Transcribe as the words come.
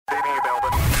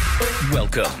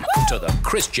Welcome to the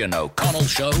Christian O'Connell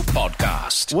Show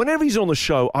podcast. Whenever he's on the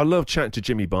show, I love chatting to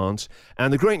Jimmy Barnes.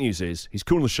 And the great news is he's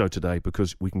calling the show today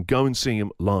because we can go and see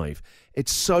him live.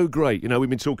 It's so great. You know, we've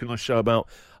been talking on the show about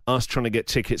us trying to get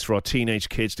tickets for our teenage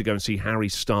kids to go and see Harry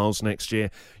Styles next year.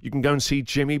 You can go and see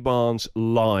Jimmy Barnes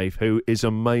live, who is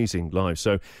amazing live.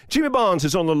 So Jimmy Barnes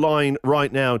is on the line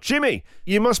right now. Jimmy,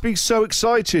 you must be so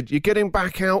excited. You're getting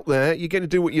back out there. You're getting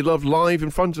to do what you love live in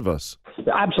front of us.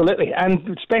 Absolutely, and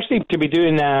especially to be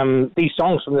doing these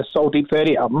songs from the Soul Deep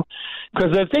 30 album.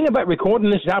 Because the thing about recording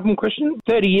this album, Christian,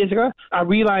 30 years ago, I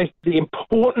realized the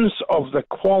importance of the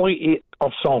quality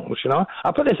of songs, you know.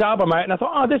 I put this album out and I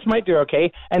thought, oh, this might do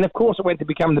okay. And of course it went to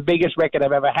become the biggest record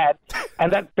I've ever had.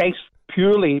 And that's based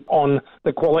purely on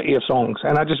the quality of songs.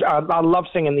 And I love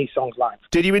singing these songs live.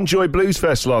 Did you enjoy Blues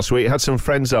Fest last week? I had some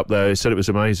friends up there who said it was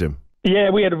amazing.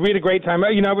 Yeah, we had a really great time.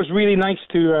 You know, it was really nice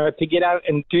to get out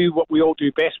and do what we all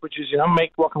do best, which is, you know,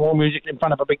 make rock and roll music in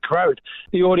front of a big crowd.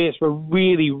 The audience were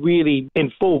really, really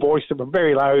in full voice. They were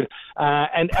very loud,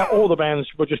 and all the bands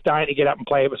were just dying to get up and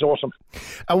play. It was awesome.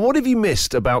 And what have you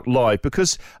missed about live?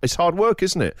 Because it's hard work,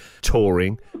 isn't it?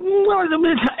 Touring. Well,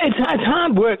 it's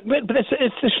hard work, but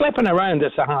it's the schlepping around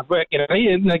that's the hard work. You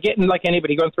know, getting like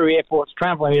anybody going through airports,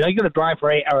 traveling. You know, you got to drive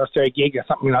for 8 hours to a gig or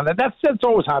something like that. That's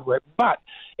always hard work, but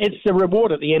it's the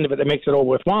reward at the end of it that makes it all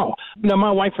worthwhile. You know,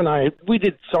 my wife and I, we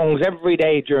did songs every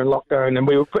day during lockdown, and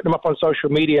we were putting them up on social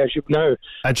media, as you know.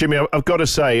 And Jimmy, I've got to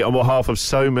say, on behalf of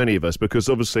so many of us, because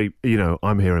obviously, you know,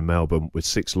 I'm here in Melbourne with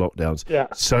 6 lockdowns. Yeah.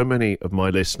 So many of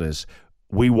my listeners,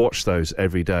 we watch those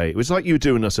every day. It was like you were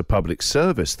doing us a public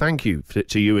service. Thank you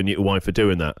to you and your wife for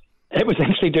doing that. It was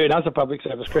actually doing us a public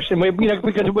service, Christian.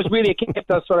 Because it was really, it kept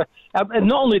us sort of, and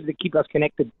not only did it keep us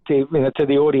connected to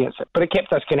the audience, but it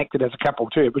kept us connected as a couple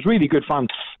too. It was really good fun.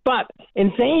 But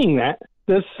in saying that,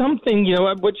 there's something, you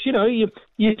know, which, you know, you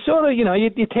sort of, you know, you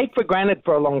take for granted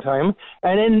for a long time,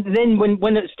 and then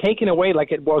when it's taken away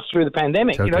like it was through the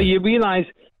pandemic, totally. You know, you realize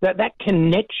that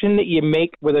connection that you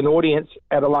make with an audience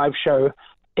at a live show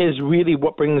is really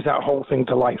what brings that whole thing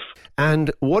to life.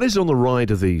 And what is on the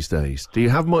rider these days? Do you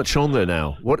have much on there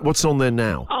now? What's on there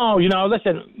now? Oh, you know,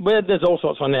 listen, there's all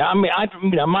sorts on there. I mean,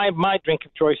 my drink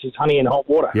of choice is honey and hot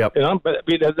water. Yep. You know, but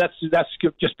that's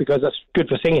good just because that's good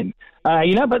for singing.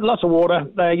 You know, but lots of water.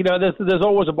 You know, there's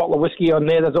always a bottle of whiskey on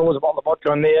there. There's always a bottle of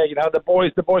vodka on there. You know, the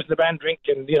boys in the band drink,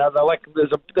 and you know, they're like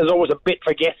there's always a bit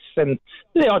for guests and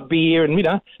the odd beer, and you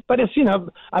know. But it's, you know,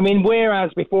 I mean,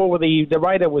 whereas before the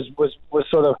rider was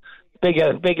sort of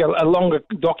bigger, a longer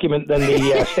document than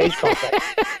the stage contract.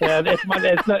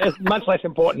 It's much less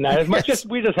important now.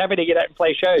 We're just happy to get out and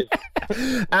play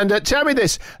shows. And tell me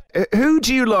this: who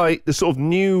do you like the sort of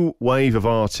new wave of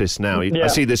artists now? Yeah. I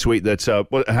see this week that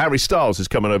Harry Styles is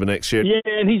coming over next year. Yeah,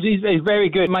 and he's very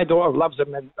good. My daughter loves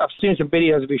him, and I've seen some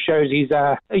videos of his shows. He's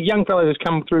a young fellow who's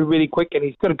come through really quick, and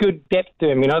he's got a good depth to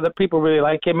him. You know, that people really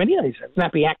like him, and you know, he's a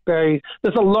snappy actor.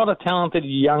 There's a lot of talented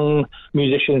young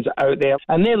musicians out there,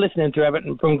 and they're listening to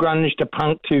everything from grunge to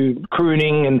punk to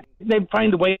crooning, and they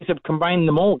find ways of combining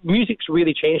them all. Music's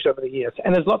really changed over the years,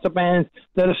 and there's lots of bands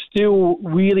that are still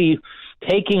really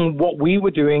taking what we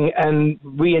were doing and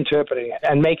reinterpreting it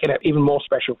and making it even more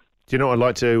special. Do you know what I'd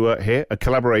like to hear? A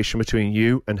collaboration between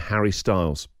you and Harry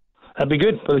Styles. That'd be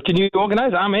good. Can you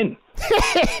organise? I'm in.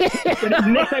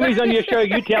 Next time he's on your show,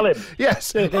 you tell him.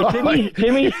 Yes.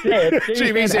 Jimmy's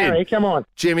in. Harry, come on.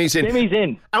 Jimmy's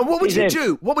in. And what would you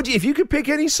do? If you could pick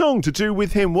any song to do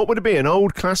with him, what would it be? An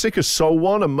old classic, a soul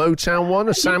one, a Motown one,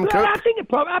 a Sam Cooke? I think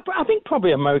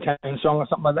probably a Motown song or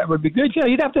something like that would be good. You know,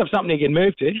 you'd have to have something you can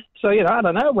move to. So, you know, I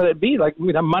don't know. Would it be like,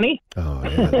 you know, Money? Oh,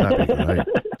 yeah, that'd be great.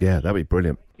 Yeah, that'd be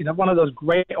brilliant. You know, one of those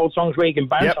great old songs where you can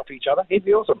bounce off each other. He'd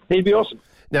be awesome.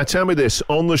 Now, tell me this.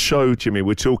 On the show, Jimmy,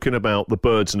 we're talking about the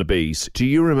birds and the bees. Do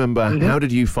you remember, how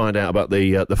did you find out about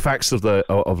the facts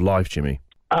of life, Jimmy?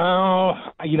 Oh,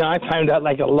 you know, I found out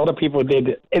like a lot of people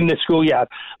did in the schoolyard.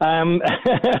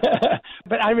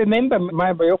 But I remember my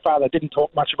real father didn't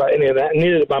talk much about any of that, and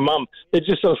neither did my mum. They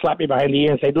just sort of slapped me behind the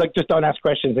ear and said, look, just don't ask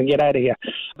questions and get out of here.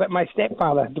 But my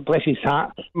stepfather, bless his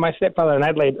heart, my stepfather in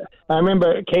Adelaide, I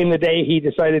remember it came the day he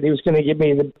decided he was going to give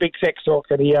me the big sex talk,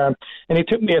 and he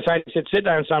took me aside and said, sit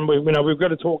down, son, we've got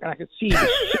to talk. And I could see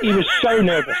he was so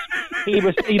nervous. He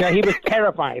was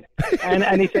terrified.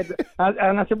 And he said,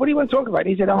 and I said, what do you want to talk about?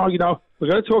 He said, oh, you know, we're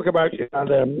going to talk about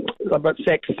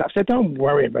sex and stuff. I said, don't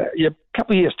worry about it. You're a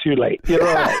couple of years too late. You're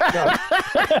all right.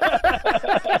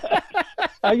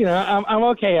 You know, I'm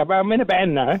okay. I'm in a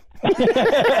band now.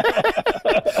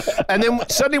 And then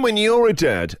suddenly when you're a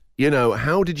dad,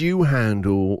 how did you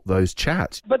handle those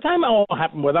chats? By the time it all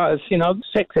happened with us,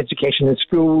 sex education in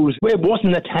schools, it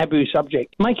wasn't a taboo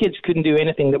subject. My kids couldn't do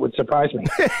anything that would surprise me,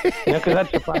 because that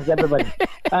surprised everybody.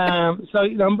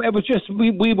 It was just,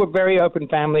 we were a very open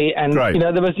family, and, Right.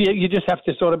 there was, you just have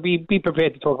to sort of be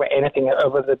prepared to talk about anything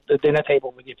over the dinner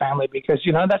table with your family, because,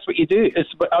 that's what you do. It's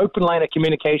an open line of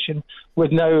communication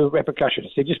with no repercussions.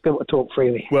 You just be able to talk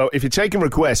freely. Well, if you're taking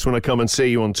requests when I come and see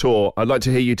you on tour, I'd like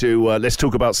to hear you do Let's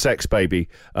Talk About Sex, Baby.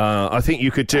 I think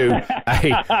you could do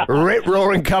a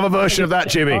rip-roaring cover version of that,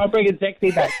 Jimmy. I'm bringing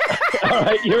sexy back. All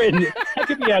right, you're in. That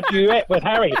could be our duet with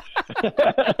Harry.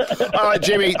 All right,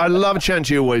 Jimmy. I love chatting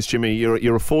to you always, Jimmy.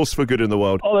 You're a force for good in the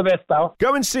world. All the best, pal.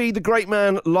 Go and see the great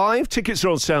man live. Tickets are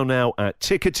on sale now at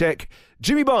Ticketek.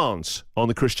 Jimmy Barnes on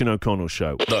The Christian O'Connell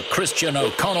Show. The Christian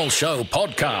O'Connell Show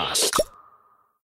podcast.